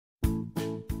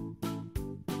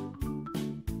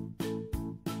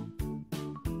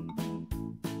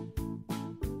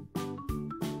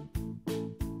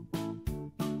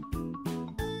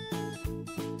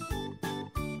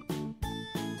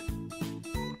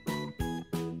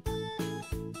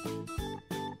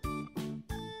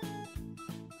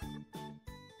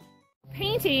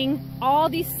painting all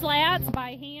these slats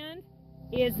by hand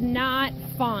is not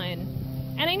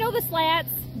fun. And I know the slats,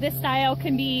 this style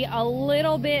can be a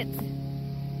little bit,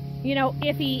 you know,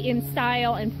 iffy in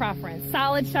style and preference.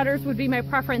 Solid shutters would be my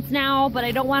preference now, but I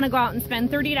don't want to go out and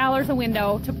spend $30 a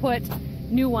window to put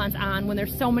new ones on when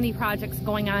there's so many projects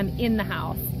going on in the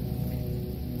house.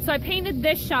 So I painted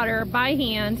this shutter by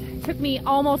hand. Took me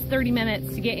almost 30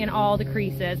 minutes to get in all the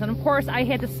creases. And of course I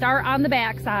had to start on the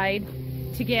back side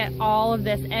to get all of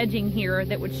this edging here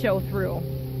that would show through.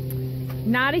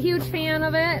 Not a huge fan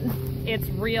of it. It's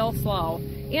real slow.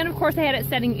 And of course I had it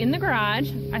setting in the garage.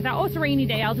 I thought, oh, it's a rainy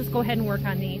day, I'll just go ahead and work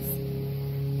on these.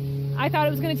 I thought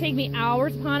it was gonna take me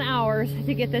hours upon hours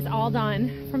to get this all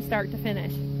done from start to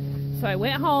finish. So I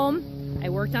went home, I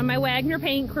worked on my Wagner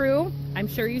paint crew. I'm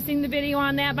sure you've seen the video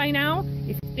on that by now.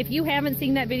 If you haven't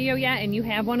seen that video yet and you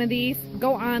have one of these,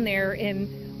 go on there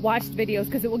and watch the videos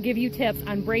because it will give you tips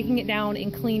on breaking it down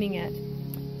and cleaning it.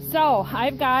 So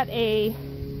I've got a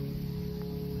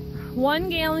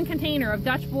 1-gallon container of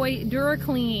Dutch Boy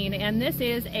DuraClean, and this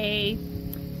is a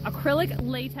acrylic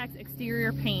latex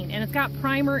exterior paint, and it's got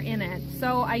primer in it.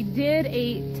 So I did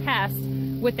a test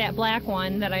with that black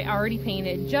one that I already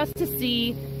painted just to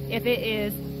see if it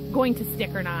is going to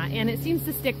stick or not, and it seems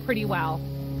to stick pretty well.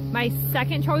 My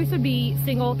second choice would be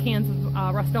single cans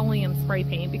of Rust-Oleum spray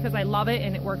paint because I love it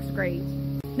and it works great.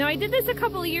 Now I did this a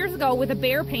couple of years ago with a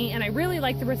Behr paint and I really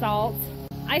liked the results.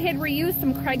 I had reused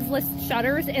some Craigslist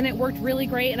shutters and it worked really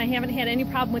great, and I haven't had any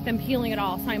problem with them peeling at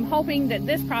all. So I'm hoping that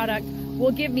this product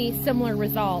will give me similar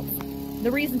results.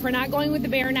 The reason for not going with the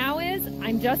Behr now is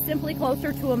I'm just simply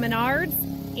closer to a Menards,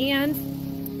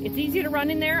 and it's easy to run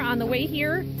in there on the way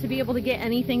here to be able to get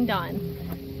anything done.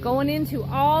 Going into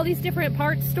all these different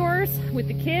parts stores with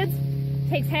the kids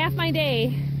takes half my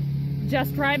day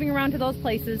just driving around to those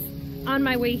places on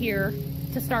my way here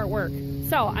to start work.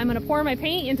 So I'm gonna pour my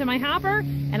paint into my hopper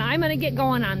and I'm gonna get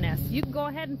going on this. You can go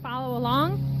ahead and follow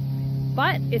along,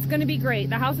 but it's gonna be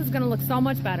great. The house is gonna look so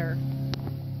much better.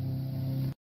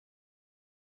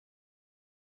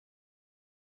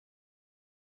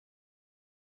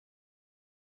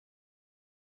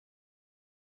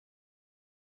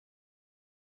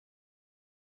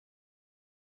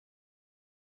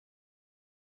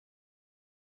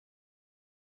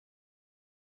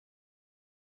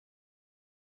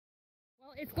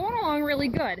 Well, it's going along really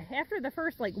good. After the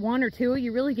first like 1 or 2,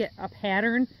 you really get a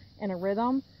pattern and a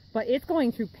rhythm, but it's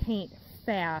going through paint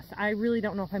fast. I really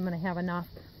don't know if I'm going to have enough.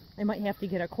 I might have to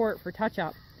get a quart for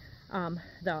touch-up.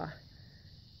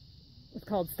 It's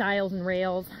called Stiles and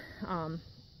Rails.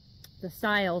 The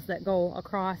stiles that go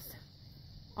across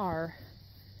are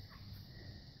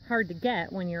hard to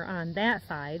get when you're on that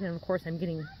side, and of course I'm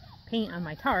getting paint on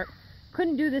my tarp.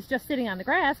 Couldn't do this just sitting on the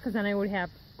grass because then I would have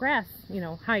grass, you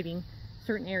know, hiding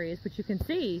certain areas, but you can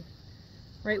see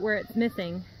right where it's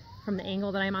missing from the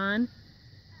angle that I'm on.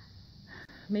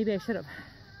 Maybe I should have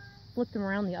flipped them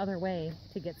around the other way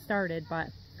to get started, but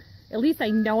at least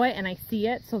I know it and I see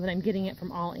it so that I'm getting it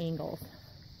from all angles.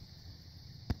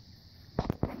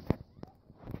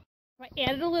 I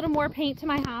added a little more paint to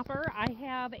my hopper. I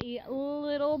have a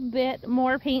little bit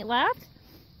more paint left.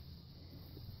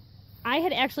 I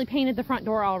had actually painted the front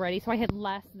door already, so I had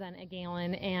less than a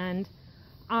gallon, and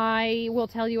I will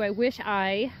tell you, I wish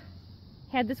I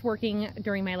had this working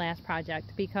during my last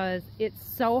project because it's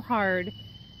so hard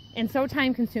and so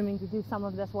time consuming to do some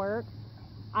of this work.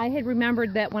 I had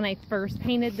remembered that when I first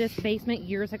painted this basement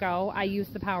years ago, I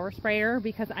used the power sprayer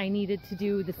because I needed to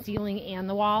do the ceiling and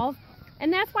the walls,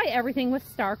 and that's why everything was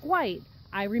stark white.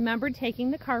 I remembered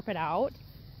taking the carpet out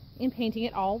and painting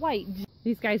it all white.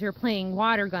 These guys are playing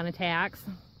water gun attacks.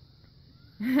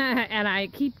 And I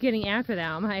keep getting after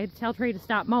them. I had to tell Trey to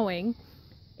stop mowing,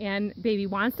 and baby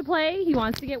wants to play, he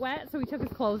wants to get wet, so he took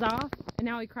his clothes off, and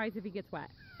now he cries if he gets wet,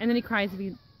 and then he cries if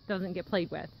he doesn't get played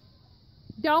with.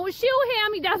 Don't shoo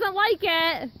him, he doesn't like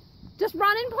it. Just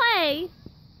run and play.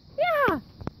 Yeah,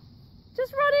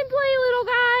 just run and play, little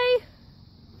guy.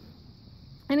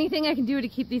 Anything I can do to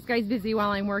keep these guys busy while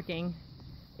I'm working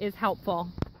is helpful.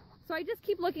 So I just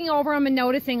keep looking over them and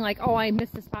noticing like, oh, I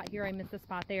missed a spot here, I missed a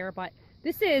spot there, but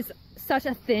this is such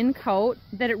a thin coat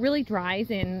that it really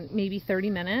dries in maybe 30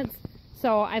 minutes.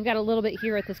 So I've got a little bit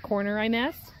here at this corner I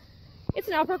missed. It's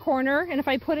an upper corner, and if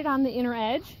I put it on the inner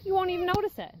edge, you won't even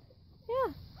notice it.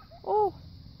 Yeah. Oh,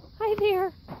 hi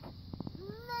there.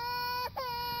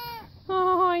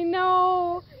 Oh, I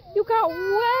know. You got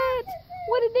wet.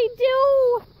 What did they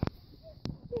do?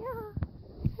 Yeah.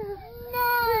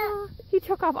 No. He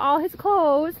took off all his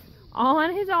clothes, all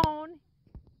on his own.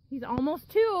 He's almost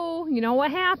 2. You know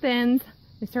what happens.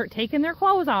 They start taking their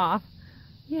clothes off.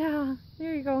 Yeah,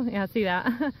 There you go. Yeah, see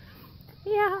that?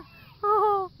 Yeah.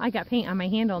 Oh, I got paint on my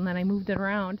handle and then I moved it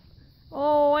around.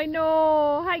 Oh, I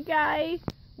know. Hi, guy.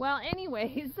 Well,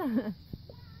 anyways.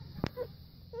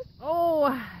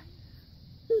 Oh.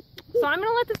 So I'm going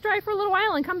to let this dry for a little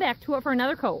while and come back to it for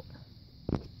another coat.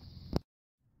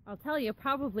 I'll tell you,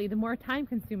 probably the more time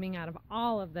consuming out of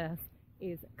all of this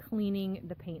is cleaning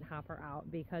the paint hopper out,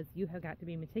 because you have got to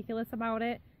be meticulous about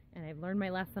it, and I've learned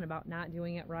my lesson about not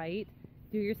doing it right.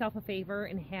 Do yourself a favor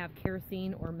and have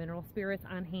kerosene or mineral spirits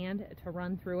on hand to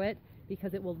run through it,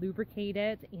 because it will lubricate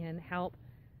it and help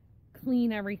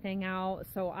clean everything out.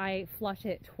 So I flush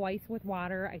it twice with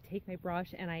water. I take my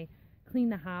brush and I clean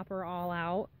the hopper all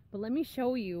out. But let me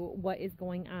show you what is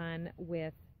going on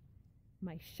with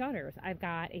my shutters. I've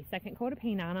got a second coat of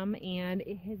paint on them and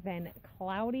it has been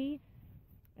cloudy.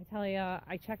 I tell you,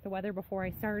 I checked the weather before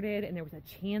I started and there was a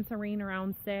chance of rain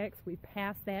around 6. We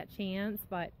passed that chance,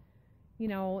 but you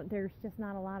know, there's just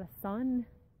not a lot of sun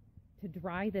to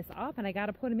dry this up, and I got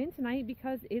to put them in tonight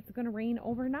because it's going to rain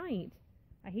overnight.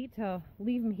 I hate to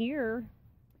leave them here,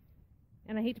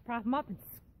 and I hate to prop them up and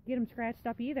get them scratched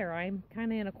up either. I'm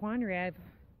kind of in a quandary. I've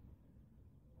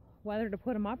whether to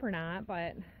put them up or not,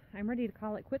 but I'm ready to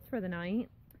call it quits for the night.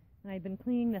 And I've been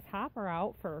cleaning this hopper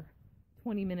out for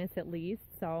 20 minutes at least,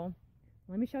 so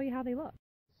let me show you how they look.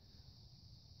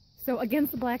 So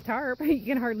against the black tarp, you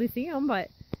can hardly see them, but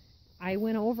I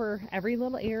went over every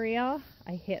little area.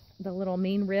 I hit the little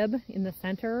main rib in the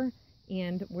center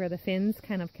and where the fins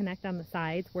kind of connect on the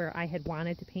sides where I had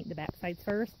wanted to paint the back sides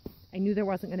first. I knew there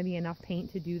wasn't going to be enough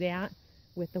paint to do that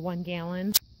with the 1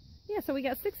 gallon. Yeah, so we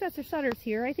got 6 sets of shutters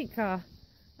here. I think a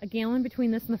gallon between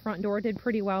this and the front door did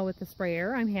pretty well with the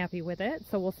sprayer. I'm happy with it.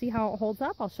 So we'll see how it holds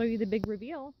up. I'll show you the big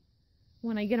reveal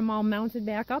when I get them all mounted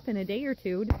back up in a day or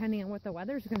two, depending on what the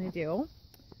weather's going to do.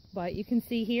 But you can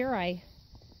see here,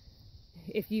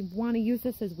 if you want to use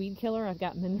this as weed killer, I've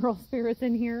got mineral spirits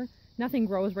in here. Nothing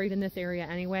grows right in this area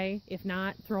anyway. If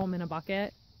not, throw them in a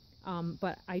bucket.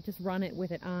 But I just run it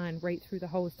with it on right through the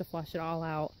hose to flush it all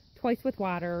out. Twice with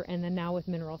water and then now with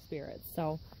mineral spirits,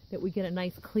 so that we get a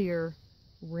nice clear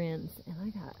rinse. And I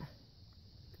got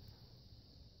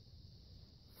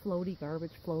floaty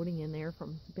garbage floating in there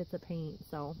from bits of paint,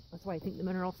 so that's why I think the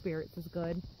mineral spirits is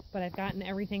good. But I've gotten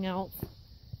everything else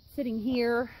sitting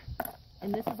here.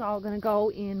 And this is all going to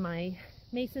go in my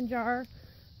mason jar,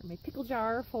 or my pickle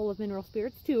jar full of mineral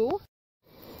spirits too.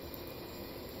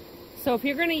 So if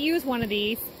you're going to use one of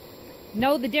these,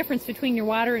 know the difference between your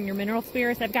water and your mineral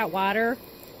spirits. I've got water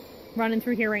running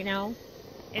through here right now.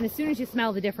 And as soon as you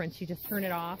smell the difference, you just turn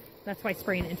it off. That's why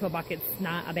spraying it into a bucket's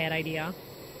not a bad idea.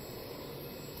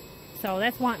 So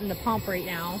that's wanting to pump right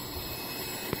now.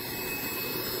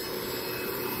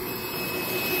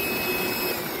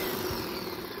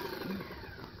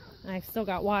 I've still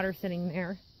got water sitting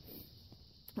there.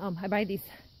 I buy these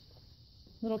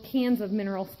little cans of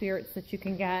mineral spirits that you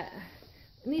can get.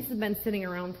 And these have been sitting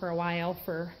around for a while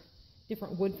for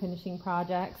different wood finishing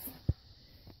projects.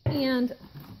 And,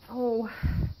 oh,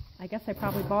 I guess I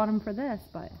probably bought them for this,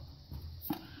 but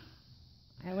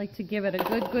I like to give it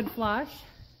a good flush.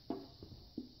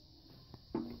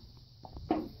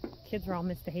 Kids are all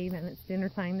misbehaving. It's dinner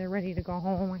time. They're ready to go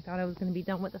home. I thought I was going to be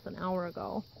done with this an hour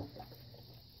ago.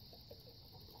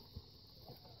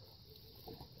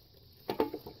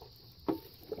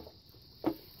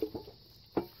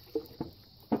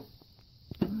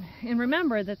 And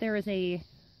remember that there is a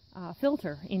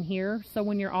filter in here, so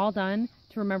when you're all done,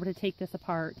 to remember to take this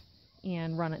apart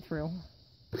and run it through.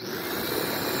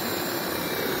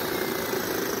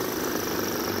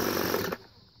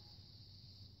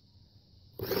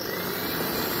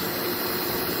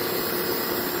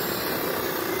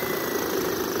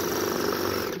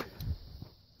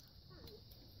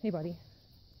 Hey, buddy.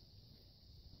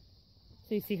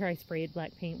 So you see here I sprayed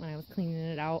black paint when I was cleaning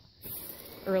it out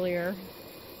earlier.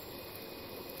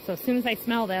 So as soon as I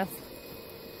smell this,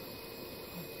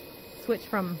 switch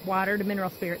from water to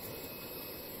mineral spirits.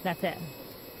 That's it.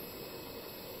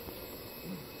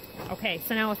 Okay,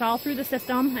 so now it's all through the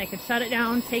system. I can shut it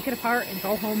down, take it apart, and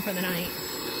go home for the night.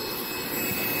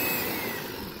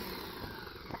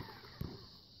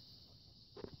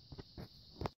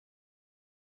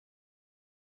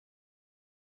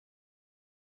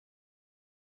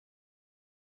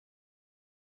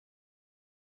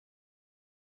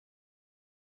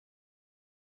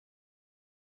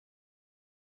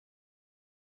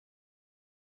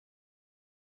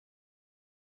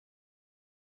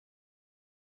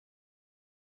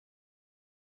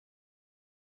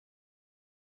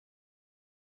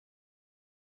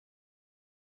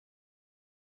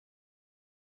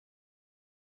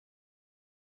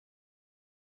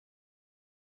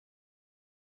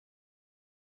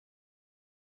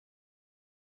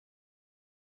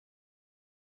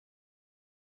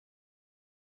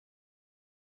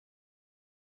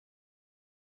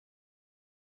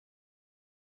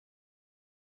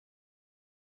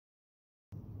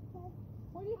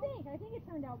 think? I think it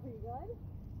turned out pretty good.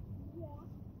 Yeah.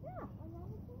 Yeah.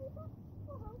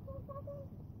 Oh,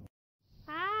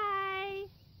 Hi.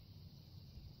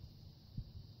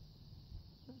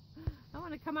 I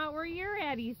want to come out where you're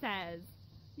at, he says.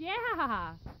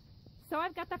 Yeah. So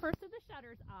I've got the first of the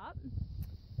shutters up,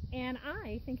 and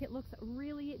I think it looks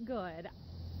really good.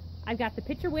 I've got the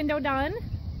picture window done.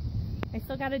 I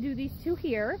still got to do these two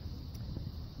here,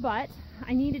 but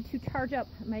I needed to charge up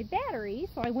my battery,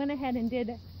 so I went ahead and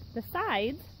did the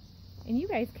sides, and you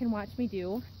guys can watch me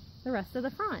do the rest of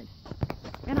the front.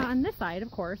 And on this side,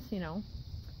 of course, you know,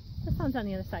 the sun's on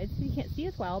the other side, so you can't see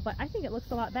as well, but I think it looks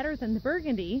a lot better than the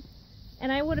burgundy,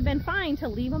 and I would have been fine to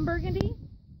leave them burgundy,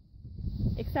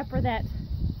 except for that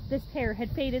this pair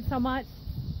had faded so much,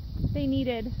 they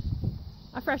needed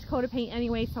a fresh coat of paint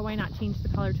anyway, so why not change the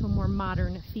color to a more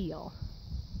modern feel.